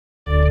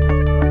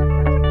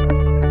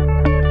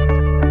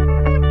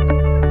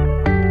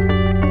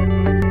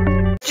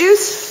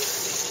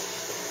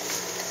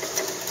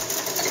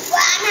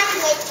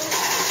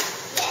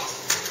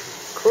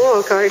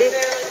Cardi.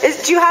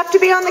 Do you have to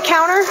be on the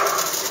counter? To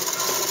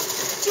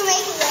make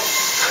it.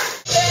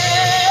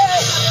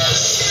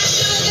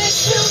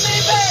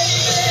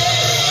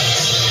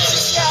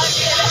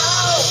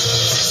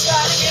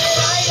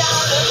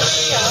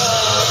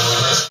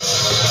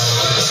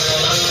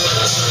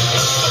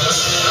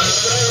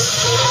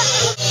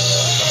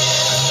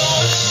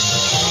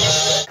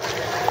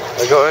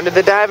 We're going to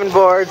the diving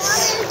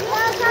boards.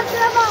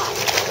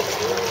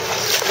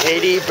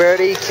 Katie,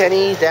 Birdie,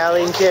 Kenny,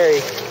 Dally, and Carrie.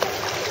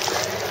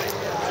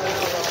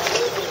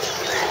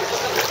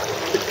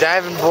 The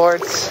diving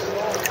boards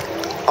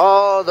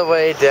all the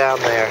way down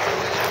there.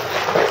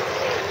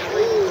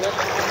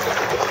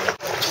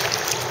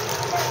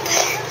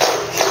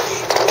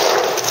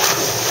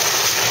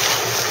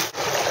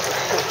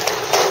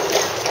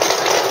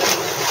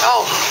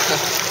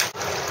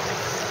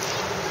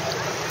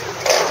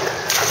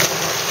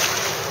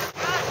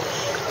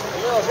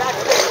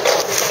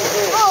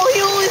 Oh,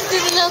 he always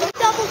did another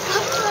double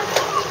flip.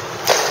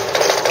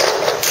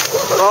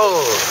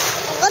 Oh!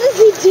 What is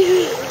he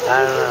doing? I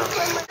don't know.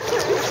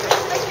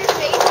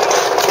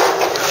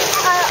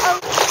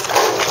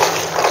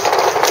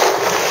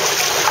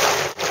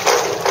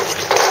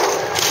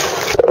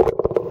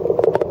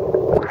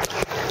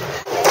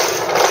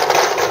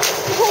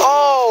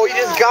 Oh, you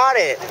just got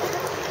it!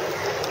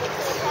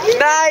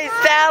 Nice,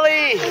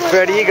 Sally!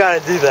 Freddie, you gotta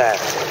do that.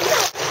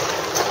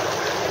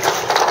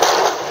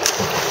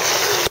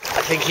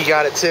 I think he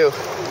got it too.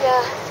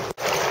 Yeah.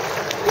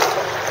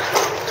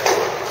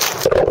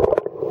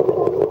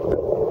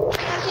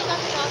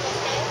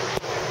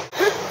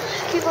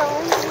 Keep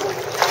on.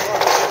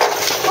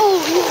 Oh,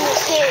 you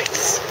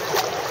mistakes.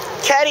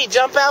 Caddy,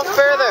 jump out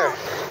further.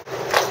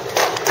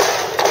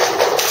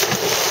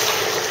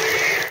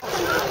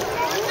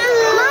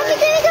 Mommy,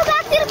 can we go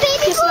back to the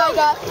baby pool?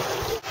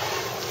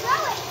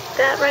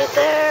 That right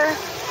there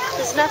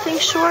is nothing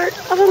short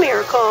of a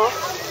miracle.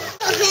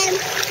 Okay.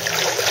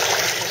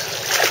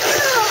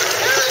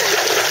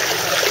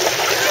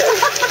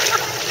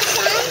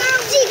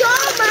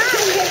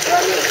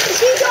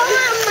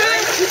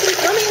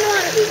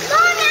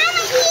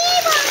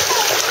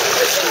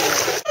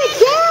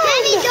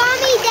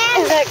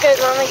 Is that good,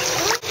 Mommy?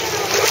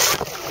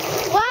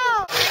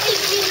 Wow.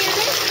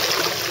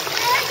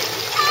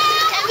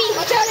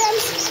 Watch out,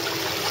 Ems.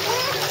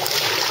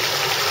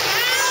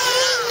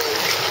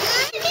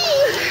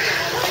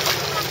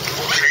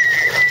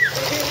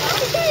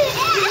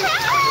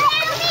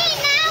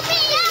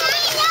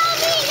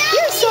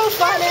 You're so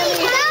fun,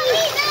 Emmy.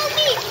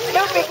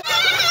 Help me.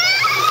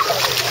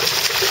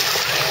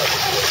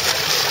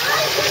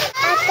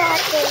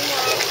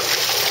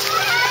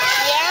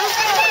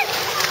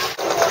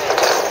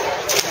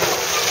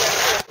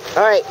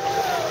 All right.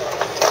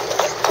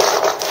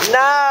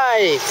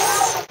 Nice.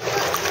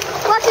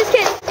 Watch this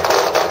kid.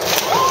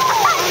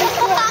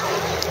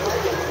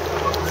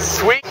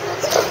 Sweet.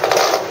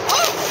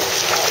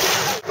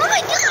 Oh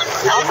my God.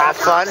 Did you have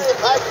fun?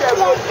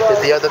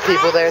 Did the other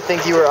people there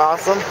think you were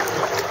awesome?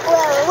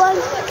 Well,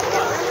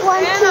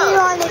 one kid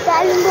on the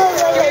diving board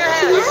was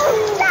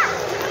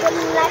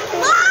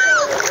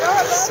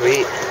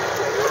Sweet.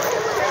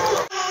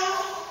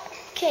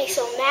 Okay,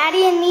 so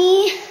Maddie and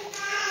me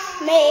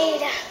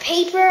made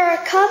paper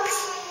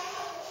cups,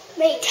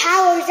 made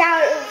towers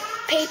out of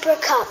paper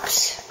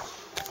cups.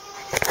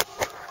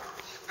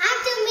 I'm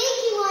still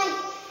making one.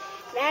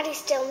 Maddie's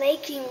still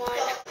making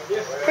one.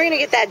 We're going to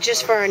get that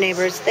just for our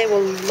neighbors. They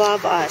will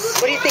love us.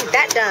 What do you think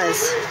that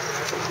does?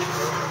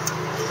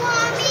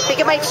 Think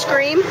it might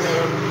scream?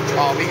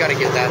 Oh, we gotta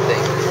get that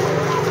thing.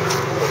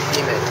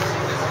 Behemoth.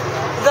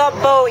 The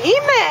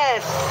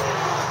behemoth!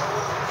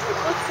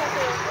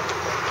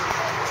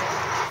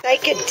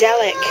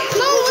 Psychedelic.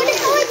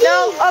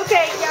 No,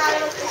 okay,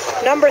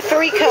 yeah. Number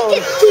 3 cone.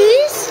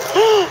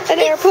 An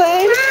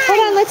airplane. Hold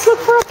on, let's look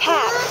for a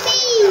pat.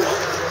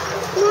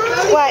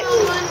 What?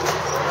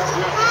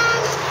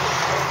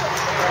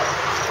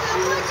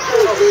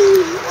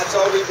 That's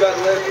all we've got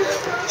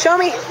left. Show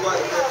me.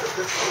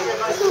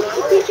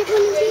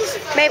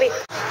 Maybe.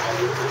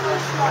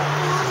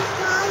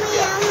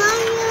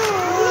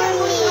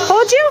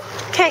 Hold you?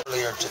 Okay.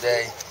 Earlier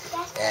today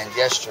and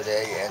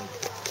yesterday and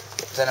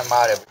sent them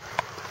out.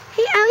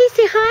 Hey, Allie,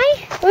 say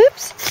hi.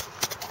 Oops.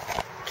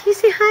 Can you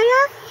say hi,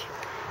 Allie?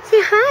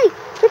 Say hi.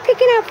 We're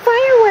picking out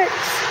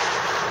fireworks.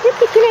 We're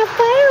picking out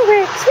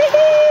fireworks.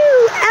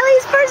 Woohoo!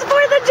 Allie's first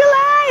 4th of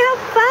July. How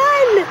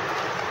fun!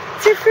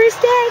 It's her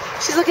first day.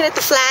 She's looking at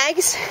the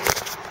flags.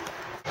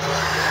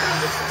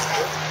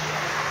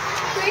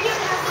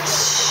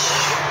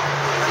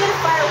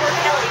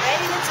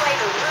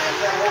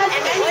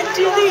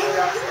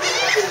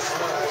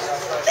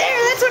 There,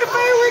 that's what a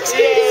fireworks do.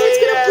 It's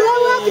gonna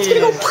blow up. It's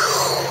gonna go.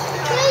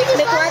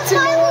 Make lots of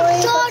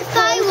noise.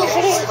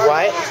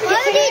 What? Why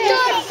are they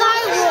doing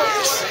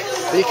fireworks?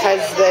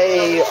 Because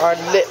they are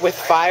lit with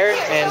fire,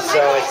 and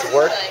so it's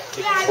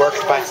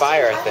worked by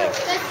fire, I think.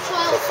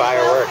 So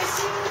fire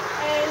works.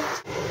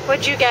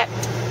 What'd you get?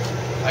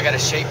 I got a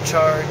shape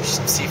charge,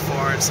 some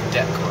C4, and some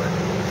det cord.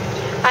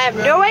 I have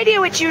no idea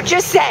what you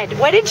just said.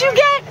 What did you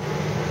get?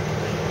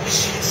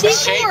 A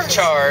shake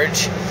charge,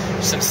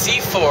 some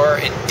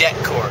C4, and debt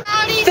cord.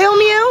 Film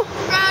you?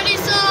 Rowdy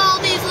saw all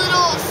these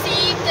little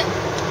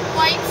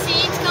white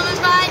seeds coming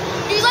by.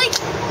 He was like,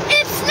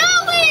 it's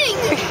snowing!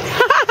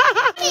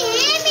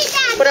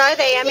 What are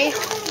they, Emmy?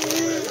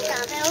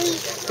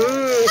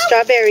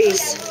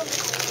 Strawberries.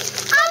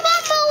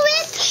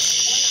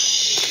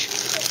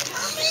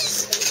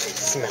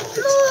 Smell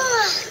it.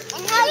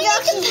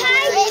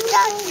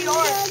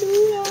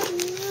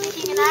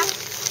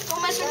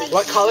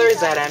 What color is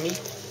that, Emmy?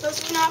 Those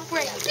cannot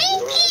break.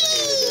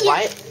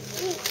 White?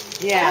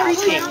 Yeah,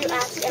 pink. You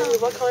ask Emmy,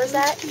 what color is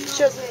that? She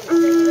goes,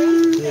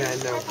 Yeah, I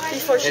know.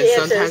 before she And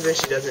answers. sometimes when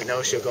she doesn't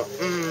know, she'll go,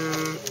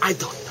 I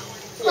don't know.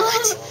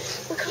 What?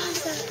 What color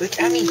is that? Look,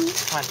 Emmy.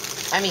 Come on.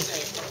 Emmy,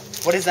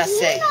 what does that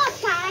say?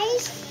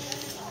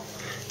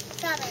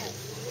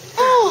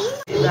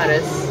 Oh!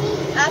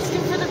 Lettuce. Ask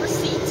him for the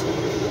receipt.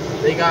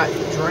 They got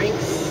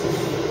drinks.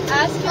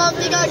 Ask him if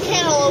they got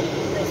cantaloupe.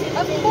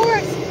 Of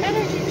course,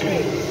 energy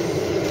drinks.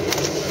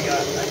 They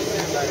got lettuce.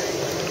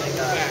 They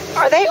got...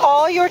 Are they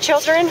all your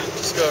children?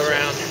 Just go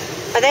around.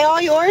 Are they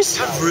all yours?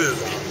 How rude.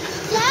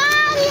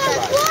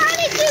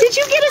 Did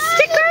you get a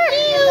sticker?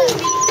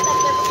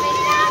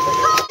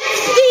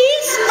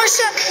 These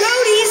are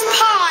Brody's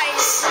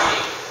pies.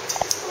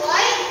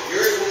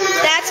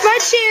 That's my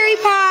cherry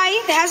pie.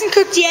 It hasn't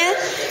cooked yet.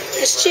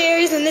 There's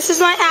cherries, and this is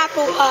my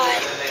apple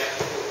pie.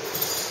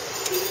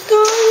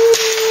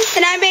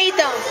 And I made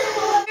them.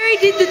 Mary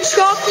did the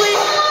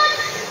chocolate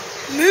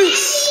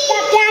mousse.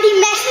 That Daddy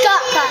messed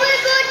up.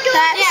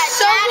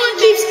 Someone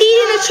keeps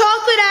eating the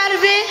chocolate out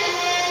of it.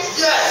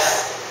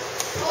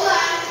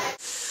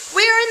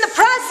 We are in the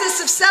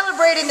process of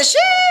celebrating the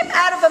sheep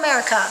out of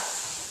America.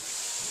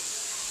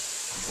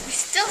 We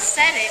still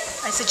said it.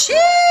 I said sheep.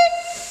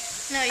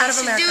 No, Out of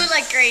should America. do it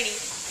like Grady.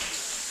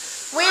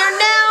 We are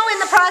now in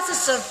the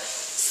process of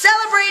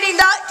celebrating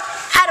the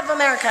out of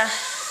America.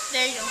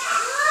 There you go.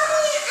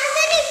 And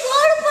then his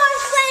water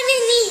bottle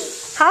slamming me.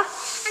 Huh?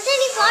 And then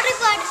his water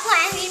bottle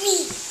slamming me.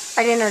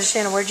 I didn't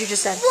understand a word you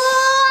just said.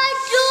 Water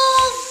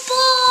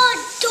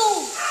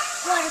bottle.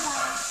 Water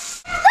bottle.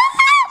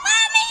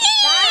 Mommy!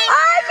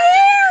 I'm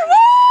here!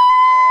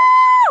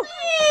 Woo!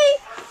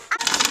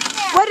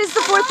 What is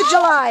the 4th of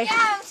July?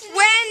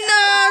 When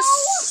the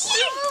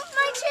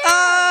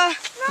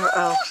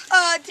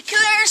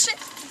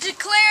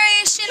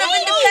Declaration of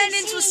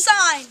Independence was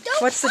signed.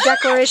 What's the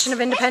Declaration of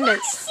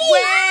Independence?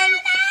 When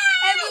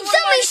everyone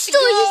wanted to go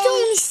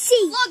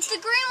Look, the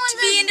green one's to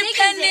be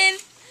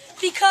independent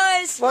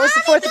because What was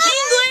the 4th of July?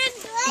 England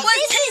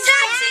was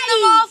taxing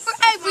them all for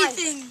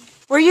everything.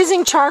 We're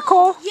using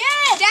charcoal? Yeah,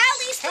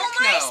 Daddy stole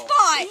my no.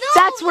 spot.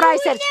 That's what I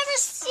said.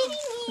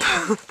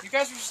 You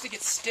guys were just to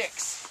get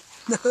sticks.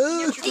 It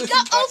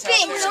got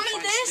open. Show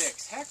me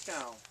this. Heck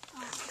no.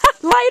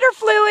 Lighter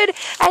fluid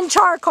and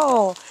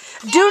charcoal.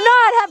 Do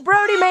not have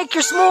Brody make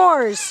your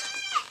s'mores.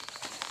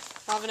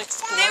 Have an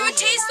explosion. They would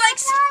taste like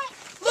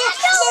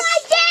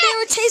they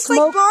would taste like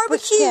Smoke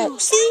with barbecue.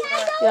 chips. See?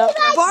 Yep.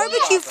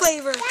 Barbecue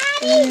flavor.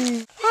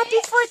 Happy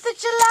 4th of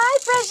July,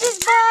 precious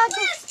bug.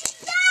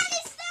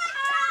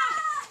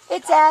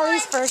 It's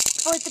Allie's first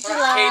 4th of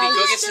July. Katie,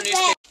 go get some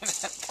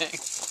newspaper.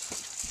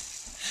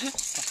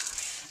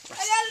 I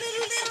got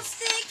little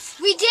sticks.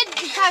 We did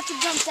have to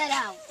dump that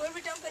out. Where do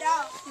we dump it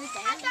out?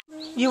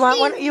 You want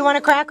one? You want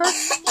a cracker? 2?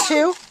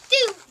 Dude.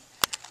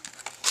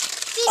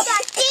 See,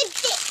 I did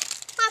it.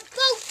 I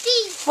broke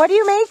these. What are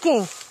you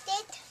making?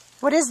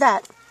 What is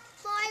that?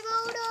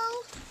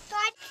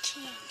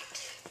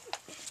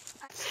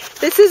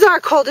 This is our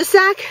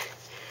cul-de-sac.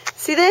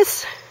 See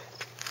this?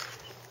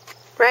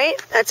 Right?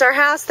 That's our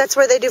house. That's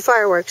where they do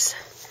fireworks.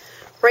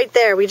 Right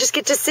there. We just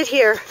get to sit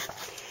here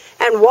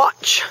and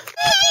watch.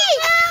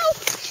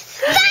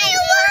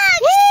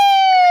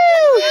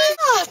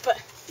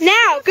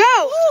 Now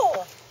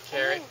go.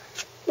 Carrot.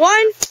 1.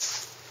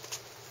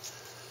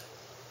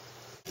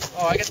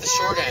 Oh, I got the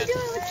short end.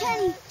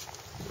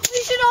 We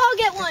should all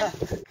get one.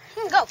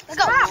 Go, let's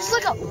go. Just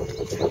let go.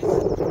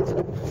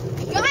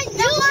 Guys,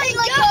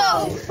 let go.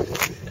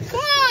 Come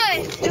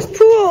on. Just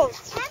pool.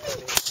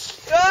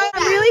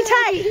 I'm Really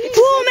tight.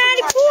 Pool,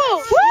 Maddie, pool.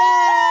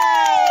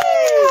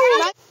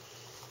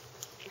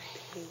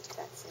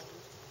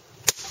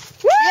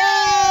 Woo!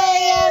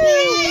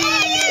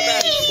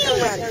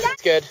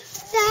 It's good.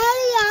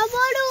 Daddy, I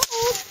want to.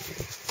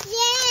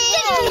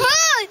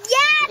 Yeah,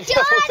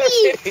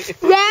 Daddy.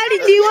 Daddy,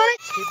 do you want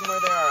Keep them where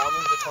they are. I'll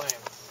move the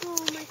flame.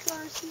 Oh my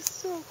gosh, he's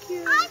so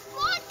cute. I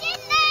want it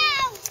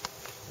now.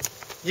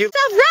 You.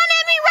 Run,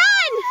 Emmy,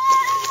 run!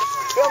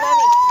 Go,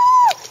 Mommy.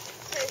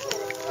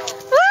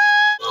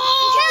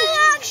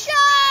 Kellogg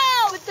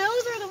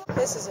Show.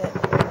 This is it.